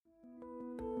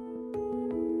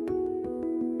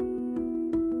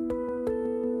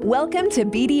Welcome to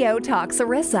BDO Talks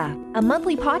ERISA, a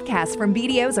monthly podcast from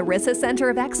BDO's ERISA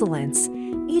Center of Excellence.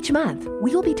 Each month,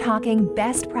 we will be talking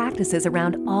best practices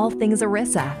around all things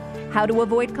ERISA, how to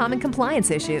avoid common compliance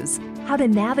issues, how to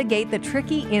navigate the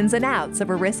tricky ins and outs of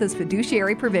ERISA's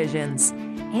fiduciary provisions,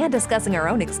 and discussing our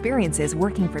own experiences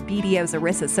working for BDO's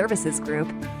ERISA Services Group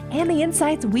and the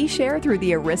insights we share through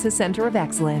the ERISA Center of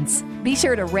Excellence. Be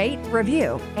sure to rate,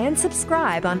 review, and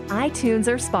subscribe on iTunes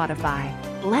or Spotify.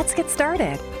 Let's get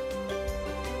started.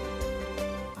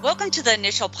 Welcome to the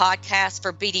initial podcast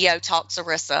for BDO Talks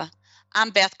ERISA. I'm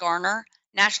Beth Garner,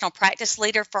 National Practice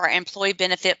Leader for our Employee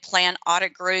Benefit Plan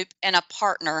Audit Group and a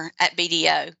partner at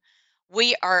BDO.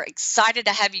 We are excited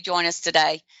to have you join us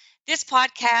today. This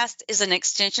podcast is an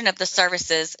extension of the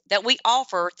services that we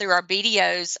offer through our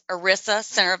BDO's ERISA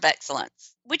Center of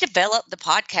Excellence. We developed the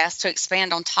podcast to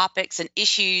expand on topics and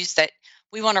issues that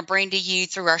we want to bring to you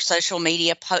through our social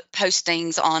media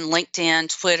postings on LinkedIn,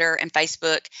 Twitter, and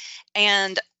Facebook,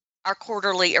 and our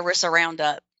quarterly ERISA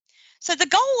Roundup. So the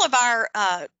goal of our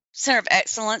Center of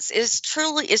Excellence is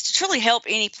to truly help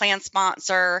any plan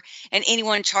sponsor and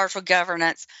anyone charged with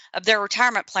governance of their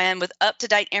retirement plan with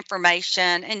up-to-date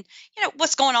information and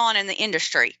what's going on in the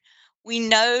industry. We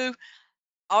know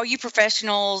all you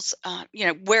professionals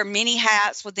wear many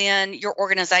hats within your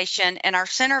organization, and our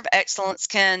Center of Excellence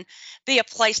can be a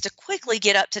place to quickly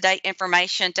get up-to-date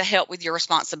information to help with your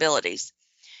responsibilities.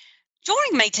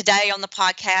 Joining me today on the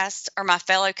podcast are my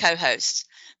fellow co-hosts,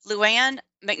 Luann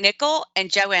McNichol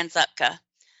and Joanne Zupka.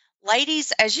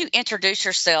 Ladies, as you introduce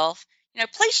yourself,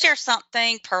 please share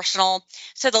something personal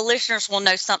so the listeners will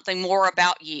know something more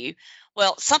about you.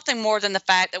 Well, something more than the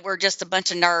fact that we're just a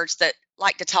bunch of nerds that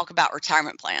like to talk about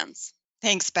retirement plans.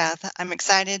 Thanks, Beth. I'm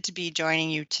excited to be joining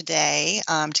you today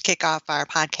to kick off our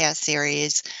podcast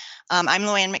series. I'm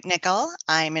Luann McNichol.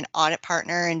 I'm an audit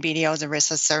partner in BDO's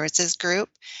ERISA Services Group,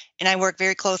 and I work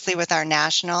very closely with our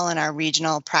national and our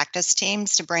regional practice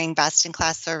teams to bring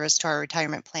best-in-class service to our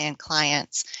retirement plan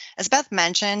clients. As Beth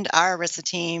mentioned, our ERISA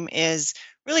team is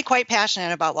really quite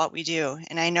passionate about what we do,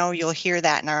 and I know you'll hear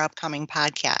that in our upcoming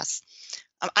podcasts.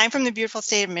 I'm from the beautiful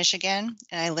state of Michigan,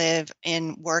 and I live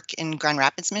and work in Grand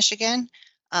Rapids, Michigan.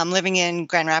 Living in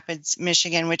Grand Rapids,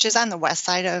 Michigan, which is on the west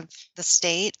side of the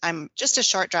state. I'm just a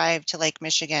short drive to Lake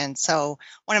Michigan. So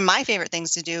one of my favorite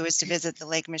things to do is to visit the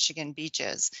Lake Michigan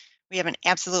beaches. We have an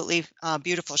absolutely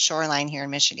beautiful shoreline here in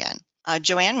Michigan.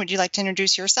 Joanne, would you like to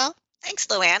introduce yourself? Thanks,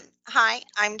 Luann. Hi,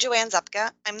 I'm Joanne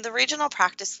Zupka. I'm the Regional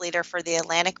Practice Leader for the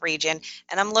Atlantic region,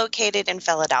 and I'm located in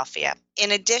Philadelphia.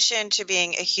 In addition to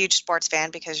being a huge sports fan,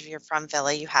 because if you're from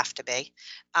Philly, you have to be,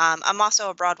 I'm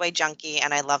also a Broadway junkie,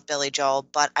 and I love Billy Joel,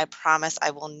 but I promise I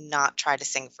will not try to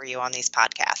sing for you on these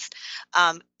podcasts.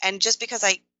 And just because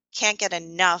I can't get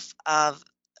enough of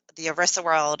the ERISA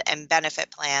world and benefit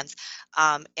plans,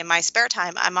 in my spare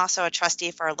time, I'm also a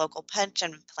trustee for a local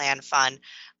pension plan fund.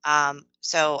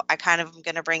 So I kind of am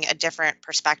going to bring a different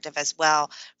perspective as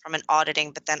well from an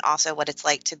auditing, but then also what it's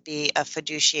like to be a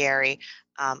fiduciary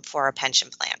for a pension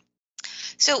plan.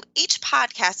 So each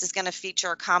podcast is going to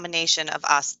feature a combination of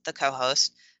us, the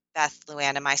co-hosts, Beth,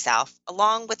 Luann, and myself,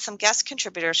 along with some guest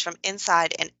contributors from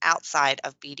inside and outside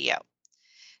of BDO.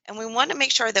 And we want to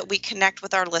make sure that we connect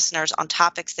with our listeners on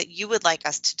topics that you would like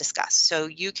us to discuss. So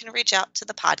you can reach out to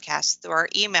the podcast through our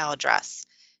email address,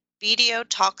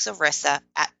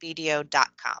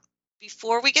 bdotalkserisa@bdo.com.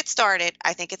 Before we get started,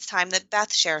 I think it's time that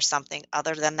Beth shares something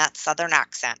other than that Southern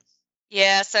accent.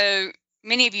 Yeah, so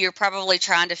many of you are probably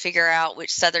trying to figure out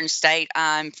which Southern state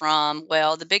I'm from.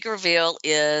 Well, the big reveal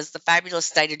is the fabulous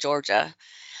state of Georgia.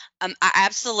 I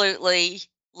absolutely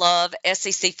love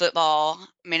SEC football.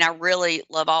 I mean, I really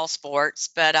love all sports,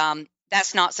 but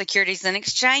that's not Securities and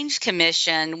Exchange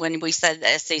Commission when we say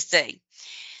the SEC.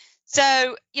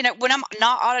 So, when I'm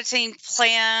not auditing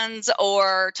plans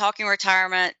or talking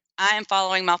retirement, I am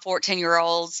following my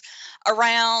 14-year-olds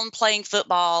around playing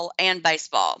football and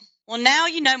baseball. Well, now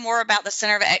you know more about the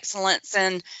Center of Excellence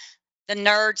and the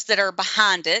nerds that are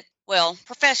behind it, well,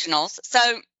 professionals.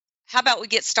 So how about we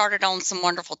get started on some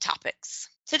wonderful topics?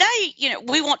 Today,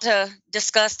 we want to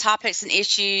discuss topics and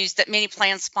issues that many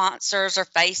plan sponsors are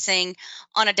facing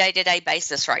on a day-to-day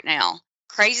basis right now.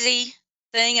 Crazy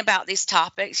thing about these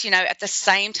topics, at the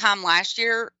same time last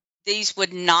year, these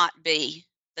would not be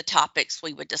the topics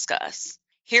we would discuss.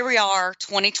 Here we are,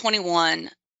 2021,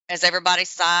 as everybody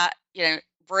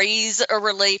breathes a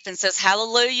relief and says,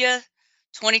 hallelujah,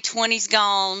 2020's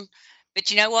gone.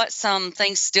 But you know what? Some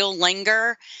things still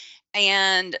linger,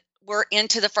 and we're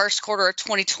into the first quarter of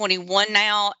 2021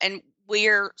 now, and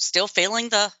we're still feeling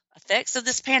the effects of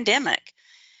this pandemic.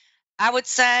 I would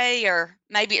say, or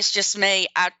maybe it's just me,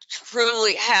 I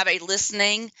truly have a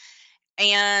listening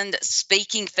and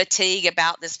speaking fatigue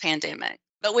about this pandemic.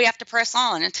 But we have to press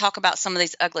on and talk about some of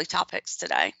these ugly topics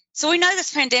today. So we know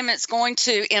this pandemic is going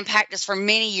to impact us for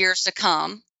many years to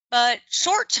come. But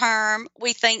short term,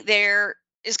 we think there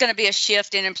is going to be a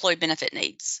shift in employee benefit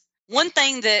needs. One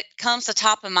thing that comes to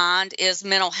top of mind is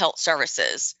mental health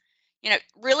services.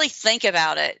 Really think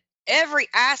about it. Every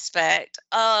aspect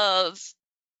of,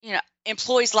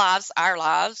 employees' lives, our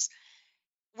lives,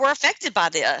 were affected by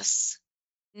this.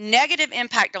 Negative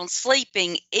impact on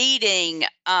sleeping, eating,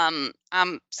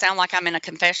 sound like I'm in a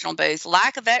confessional booth,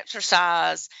 lack of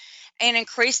exercise, and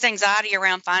increased anxiety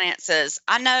around finances.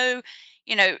 I know,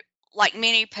 like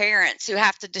many parents who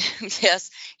have to do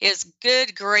this, is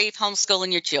good grief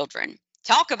homeschooling your children.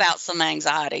 Talk about some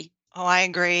anxiety. Oh, I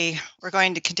agree. We're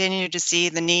going to continue to see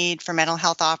the need for mental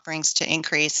health offerings to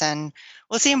increase, and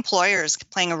we'll see employers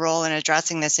playing a role in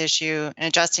addressing this issue and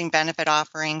adjusting benefit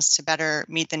offerings to better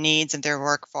meet the needs of their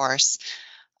workforce.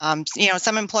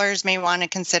 Some employers may want to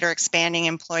consider expanding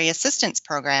employee assistance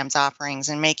programs offerings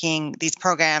and making these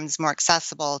programs more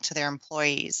accessible to their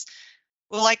employees.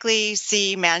 We'll likely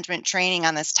see management training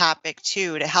on this topic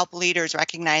too to help leaders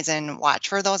recognize and watch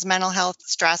for those mental health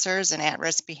stressors and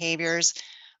at-risk behaviors.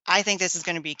 I think this is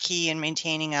going to be key in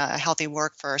maintaining a healthy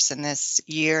workforce in this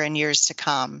year and years to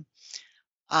come.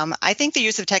 I think the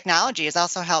use of technology has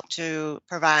also helped to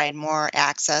provide more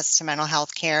access to mental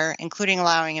health care, including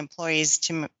allowing employees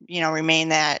to, remain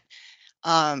that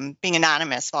being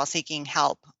anonymous while seeking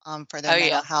help for their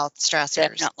mental health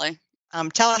stressors. Definitely.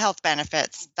 Telehealth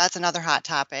benefits, that's another hot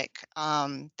topic.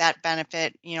 That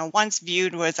benefit, once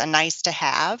viewed was a nice to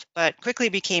have, but quickly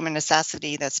became a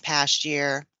necessity this past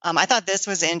year. I thought this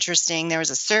was interesting. There was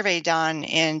a survey done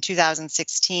in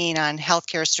 2016 on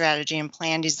healthcare strategy and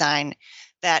plan design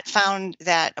that found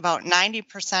that about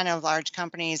 90% of large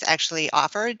companies actually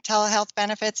offered telehealth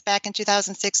benefits back in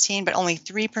 2016, but only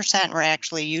 3% were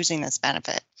actually using this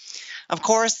benefit. Of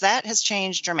course, that has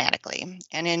changed dramatically,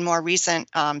 and in more recent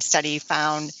study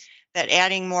found that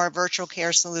adding more virtual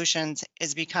care solutions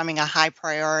is becoming a high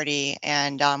priority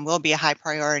and will be a high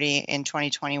priority in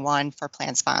 2021 for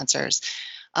plan sponsors.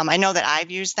 I know that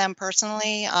I've used them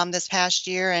personally this past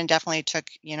year and definitely took,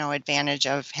 advantage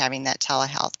of having that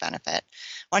telehealth benefit.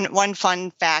 One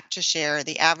fun fact to share,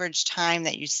 the average time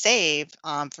that you save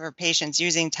for patients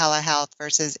using telehealth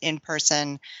versus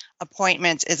in-person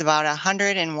appointments is about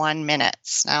 101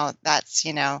 minutes. Now that's,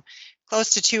 close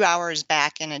to 2 hours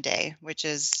back in a day, which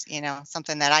is,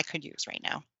 something that I could use right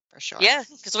now for sure. Yeah,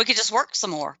 because we could just work some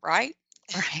more, right?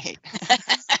 Right.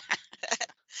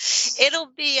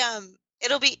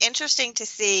 It'll be interesting to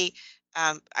see,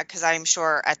 because I'm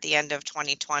sure at the end of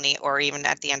 2020 or even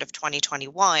at the end of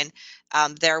 2021,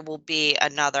 there will be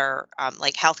another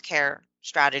like healthcare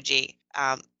strategy,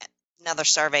 another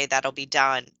survey that'll be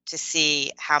done to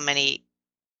see how many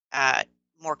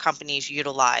more companies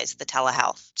utilize the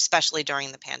telehealth, especially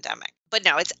during the pandemic. But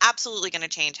no, it's absolutely going to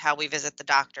change how we visit the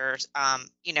doctors.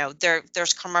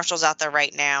 There's commercials out there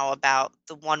right now about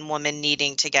the one woman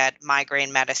needing to get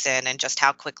migraine medicine and just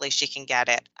how quickly she can get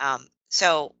it.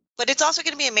 But it's also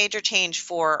going to be a major change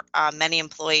for many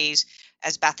employees.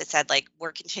 As Beth had said, like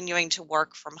we're continuing to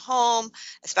work from home,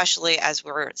 especially as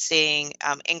we're seeing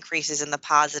increases in the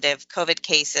positive COVID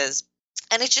cases.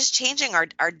 And it's just changing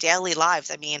our daily lives.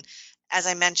 I mean, as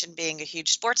I mentioned, being a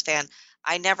huge sports fan,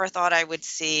 I never thought I would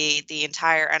see the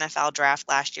entire NFL draft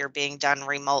last year being done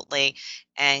remotely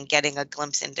and getting a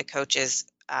glimpse into coaches'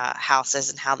 houses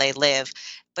and how they live.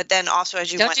 But then also,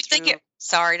 as you Don't went you through, think it?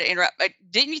 Sorry to interrupt, but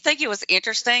didn't you think it was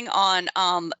interesting on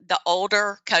the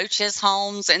older coaches'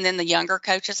 homes and then the younger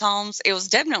coaches' homes? It was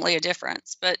definitely a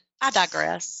difference, but I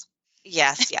digress.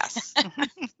 yes.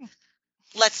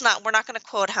 We're not going to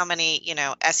quote how many,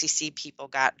 SEC people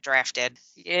got drafted.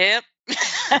 Yep.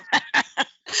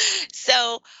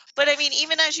 So, but I mean,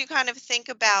 even as you kind of think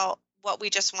about what we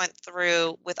just went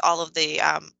through with all of the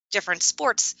different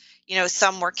sports,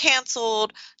 some were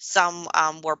canceled, some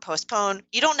were postponed.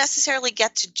 You don't necessarily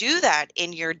get to do that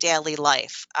in your daily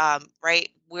life, right?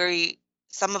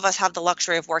 Some of us have the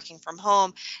luxury of working from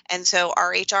home. And so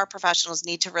our HR professionals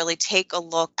need to really take a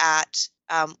look at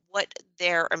what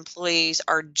their employees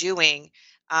are doing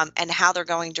and how they're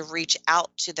going to reach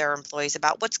out to their employees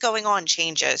about what's going on,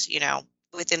 changes,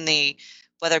 within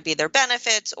whether it be their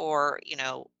benefits or,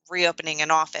 reopening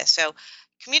an office. So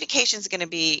communication is going to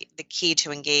be the key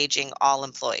to engaging all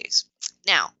employees.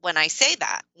 Now, when I say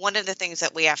that, one of the things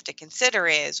that we have to consider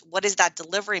is what is that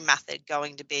delivery method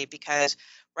going to be? Because,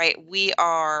 right, we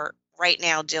are right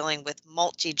now dealing with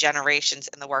multi-generations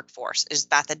in the workforce, as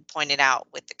Beth had pointed out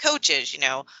with the coaches,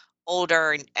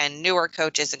 older and newer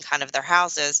coaches and kind of their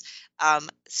houses.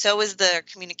 So is the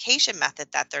communication method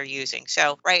that they're using.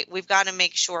 So, right, we've got to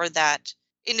make sure that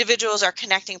individuals are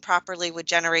connecting properly with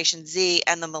Generation Z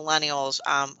and the millennials,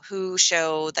 who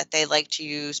show that they like to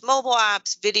use mobile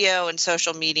apps, video, and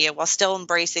social media while still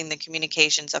embracing the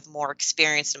communications of more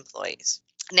experienced employees.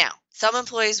 Now, some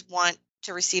employees want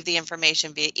to receive the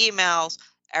information via emails.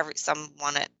 Some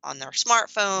want it on their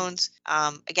smartphones.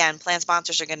 Again, plan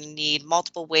sponsors are going to need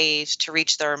multiple ways to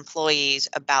reach their employees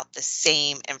about the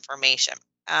same information.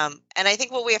 And I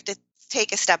think what we have to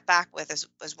take a step back with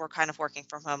as we're kind of working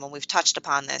from home, and we've touched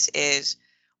upon this, is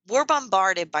we're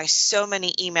bombarded by so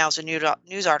many emails and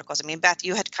news articles. I mean, Beth,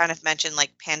 you had kind of mentioned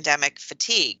like pandemic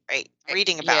fatigue, right?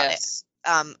 Reading about Yes.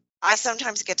 it. I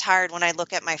sometimes get tired when I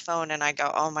look at my phone and I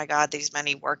go, oh my God, these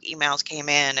many work emails came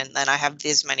in, and then I have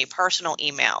these many personal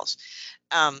emails.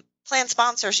 Plan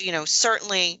sponsors,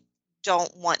 certainly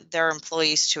don't want their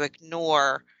employees to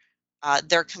ignore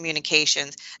their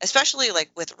communications, especially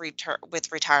like with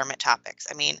retirement topics.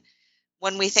 I mean,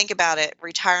 when we think about it,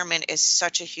 retirement is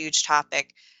such a huge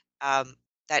topic,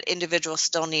 that individuals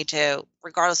still need to,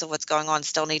 regardless of what's going on,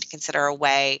 still need to consider a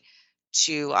way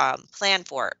to plan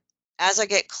for it. As I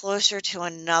get closer to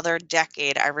another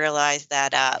decade, I realize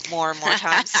that more and more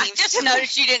time I seems just to.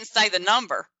 noticed you didn't say the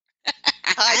number.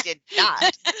 I did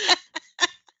not.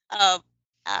 um,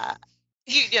 uh,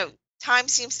 time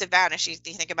seems to vanish. You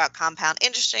think about compound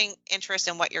interest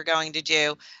in what you're going to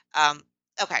do.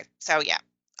 Okay, so yeah,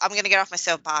 I'm going to get off my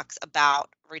soapbox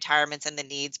about retirements and the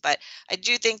needs, but I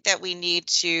do think that we need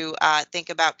to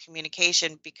think about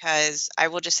communication, because I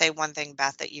will just say one thing,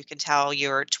 Beth, that you can tell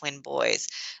your twin boys.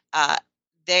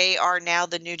 They are now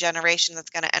the new generation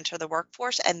that's going to enter the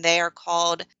workforce, and they are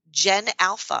called Gen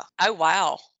Alpha. Oh,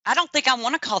 wow. I don't think I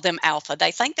want to call them alpha.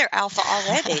 They think they're alpha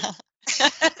already.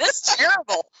 That's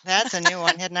terrible. That's a new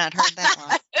one. Had not heard that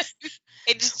one.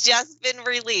 It's just been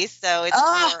released, so it's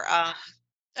Oh. for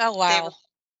Oh, wow.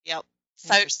 Yep.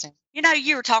 So, Interesting.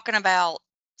 you were talking about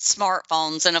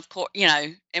smartphones, and of course,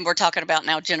 and we're talking about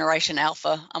now Generation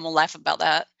Alpha. I'm going to laugh about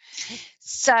that.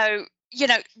 So,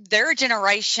 they're a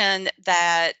generation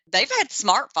that they've had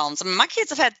smartphones. I mean, my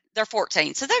kids they're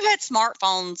 14, so they've had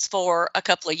smartphones for a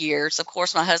couple of years. Of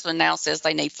course, my husband now says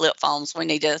they need flip phones. We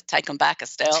need to take them back a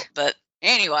step. But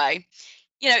anyway,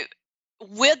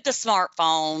 with the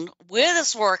smartphone, with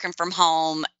us working from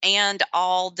home and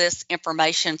all this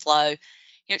information flow,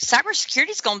 cybersecurity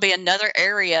is going to be another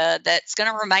area that's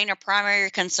going to remain a primary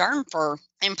concern for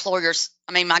employers.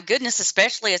 I mean, my goodness,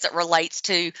 especially as it relates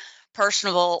to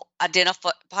personal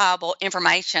identifiable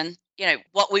information,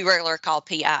 what we regularly call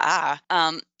PII.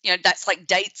 That's like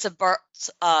dates of birth,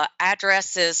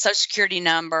 addresses, social security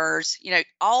numbers,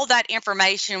 all that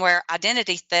information where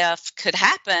identity theft could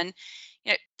happen.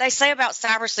 They say about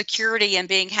cybersecurity and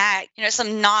being hacked, it's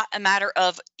not a matter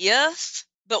of if,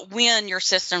 but when your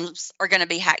systems are going to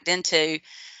be hacked into.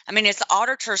 I mean, it's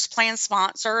auditors, plan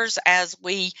sponsors, as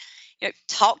we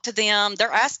talk to them,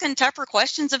 they're asking tougher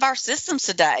questions of our systems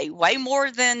today, way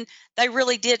more than they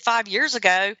really did 5 years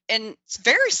ago. And it's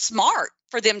very smart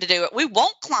for them to do it. We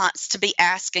want clients to be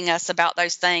asking us about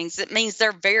those things. It means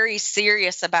they're very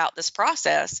serious about this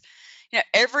process.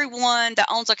 Everyone that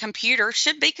owns a computer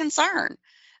should be concerned.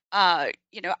 I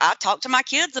talk to my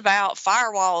kids about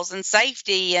firewalls and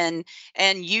safety, and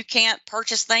you can't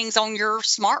purchase things on your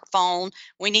smartphone.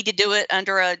 We need to do it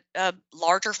under a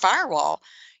larger firewall.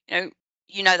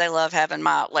 They love having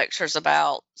my lectures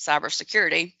about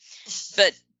cybersecurity,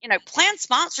 but plan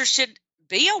sponsors should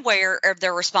be aware of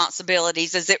their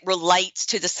responsibilities as it relates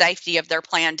to the safety of their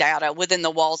plan data within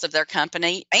the walls of their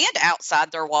company and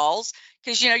outside their walls,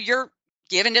 because you're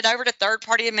giving it over to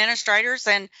third-party administrators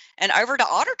and over to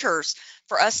auditors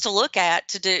for us to look at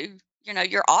to do,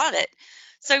 your audit.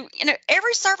 So,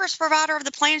 every service provider of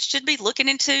the plan should be looking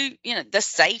into, the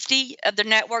safety of their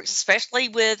networks, especially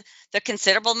with the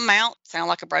considerable amount, sound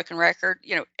like a broken record,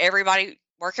 everybody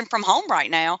working from home right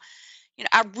now.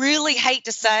 I really hate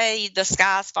to say the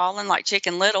sky's falling like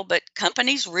Chicken Little, but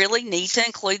companies really need to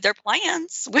include their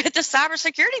plans with the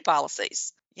cybersecurity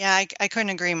policies. Yeah, I couldn't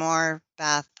agree more,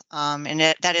 Beth. And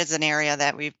that is an area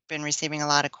that we've been receiving a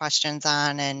lot of questions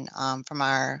on, and from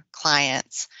our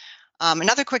clients.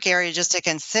 Another quick area just to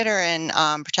consider in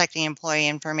protecting employee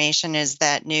information is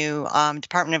that new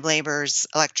Department of Labor's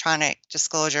electronic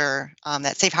disclosure,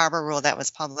 that safe harbor rule that was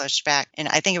published back in,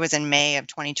 I think it was in May of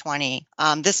 2020.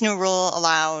 This new rule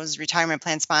allows retirement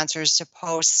plan sponsors to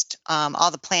post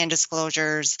all the plan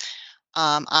disclosures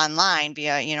online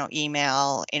via,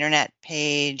 email, internet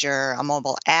page, or a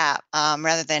mobile app,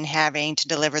 rather than having to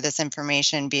deliver this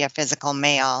information via physical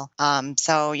mail.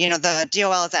 So, the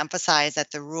DOL has emphasized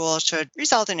that the rule should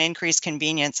result in increased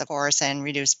convenience, of course, and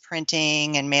reduce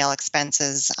printing and mail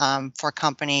expenses for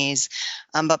companies.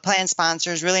 But plan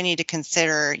sponsors really need to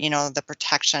consider, the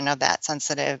protection of that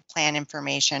sensitive plan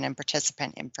information and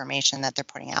participant information that they're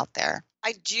putting out there.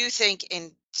 I do think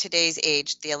in today's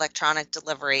age, the electronic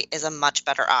delivery is a much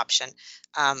better option.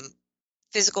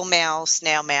 Physical mail,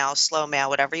 snail mail, slow mail,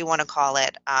 whatever you want to call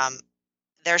it,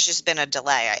 there's just been a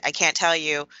delay. I can't tell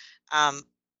you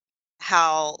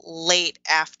how late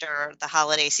after the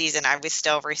holiday season I was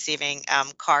still receiving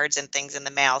cards and things in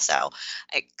the mail. So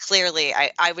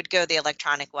I would go the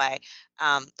electronic way.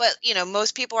 But,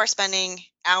 most people are spending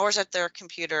hours at their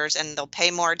computers and they'll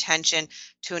pay more attention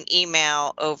to an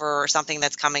email over something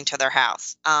that's coming to their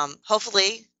house.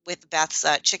 Hopefully, with Beth's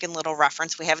Chicken Little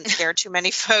reference, we haven't scared too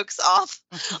many folks off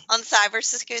on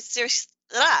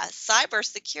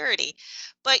cybersecurity.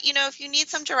 But, if you need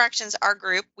some directions, our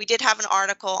group, we did have an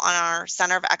article on our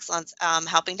Center of Excellence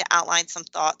helping to outline some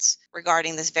thoughts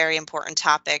regarding this very important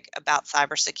topic about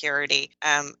cybersecurity.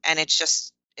 And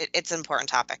it's an important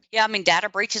topic. Yeah, data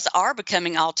breaches are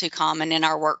becoming all too common in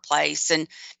our workplace, and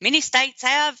many states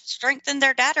have strengthened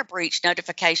their data breach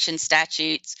notification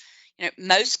statutes.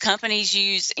 Most companies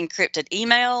use encrypted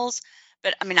emails,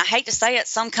 but I hate to say it,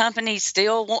 some companies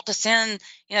still want to send,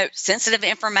 sensitive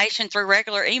information through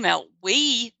regular email.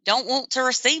 We don't want to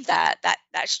receive that.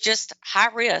 That's just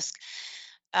high risk.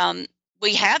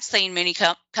 We have seen many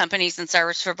companies and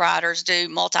service providers do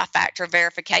multi-factor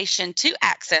verification to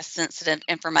access sensitive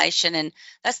information, and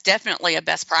that's definitely a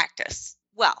best practice.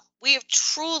 Well, we have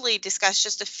truly discussed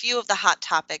just a few of the hot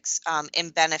topics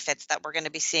and benefits that we're going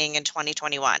to be seeing in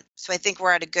 2021. So I think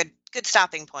we're at a good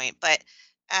stopping point. But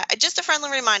just a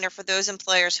friendly reminder for those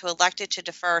employers who elected to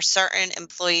defer certain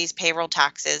employees' payroll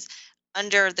taxes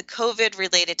under the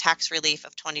COVID-related tax relief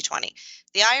of 2020.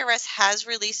 The IRS has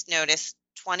released notice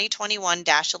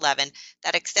 2021-11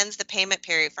 that extends the payment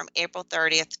period from April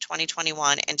 30th,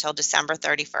 2021 until December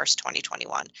 31st,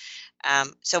 2021.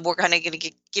 So we're going to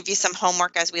give you some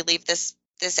homework as we leave this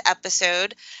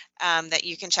episode that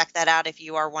you can check that out if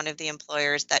you are one of the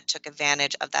employers that took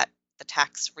advantage of the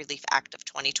Tax Relief Act of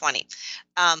 2020.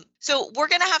 So we're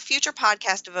going to have future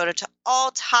podcasts devoted to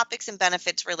all topics and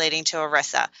benefits relating to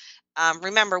ERISA.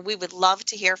 Remember, we would love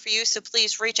to hear from you, so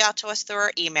please reach out to us through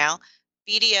our email,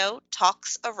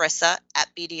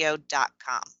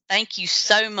 bdotalksarisa@bdo.com. Thank you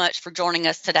so much for joining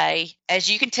us today. As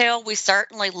you can tell, we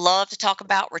certainly love to talk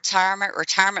about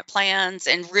retirement plans,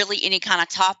 and really any kind of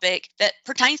topic that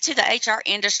pertains to the HR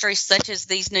industry, such as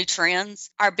these new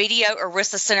trends. Our BDO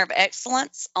ERISA Center of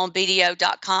Excellence on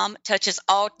bdo.com touches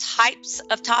all types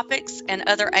of topics and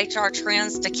other HR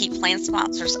trends to keep plan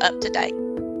sponsors up to date.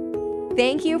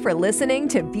 Thank you for listening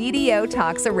to BDO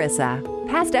Talks ERISA.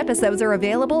 Past episodes are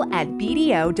available at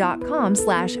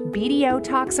bdo.com/BDO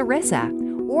Talks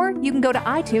ERISA, or you can go to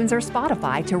iTunes or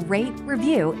Spotify to rate,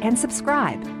 review, and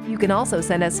subscribe. You can also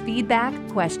send us feedback,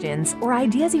 questions, or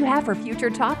ideas you have for future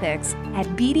topics at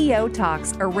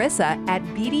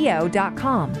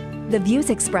bdotalksarisa@bdo.com. The views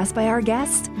expressed by our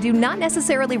guests do not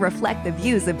necessarily reflect the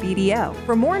views of BDO.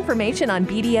 For more information on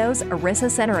BDO's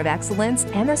ERISA Center of Excellence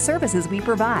and the services we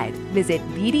provide, visit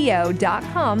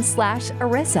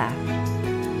bdo.com/ERISA.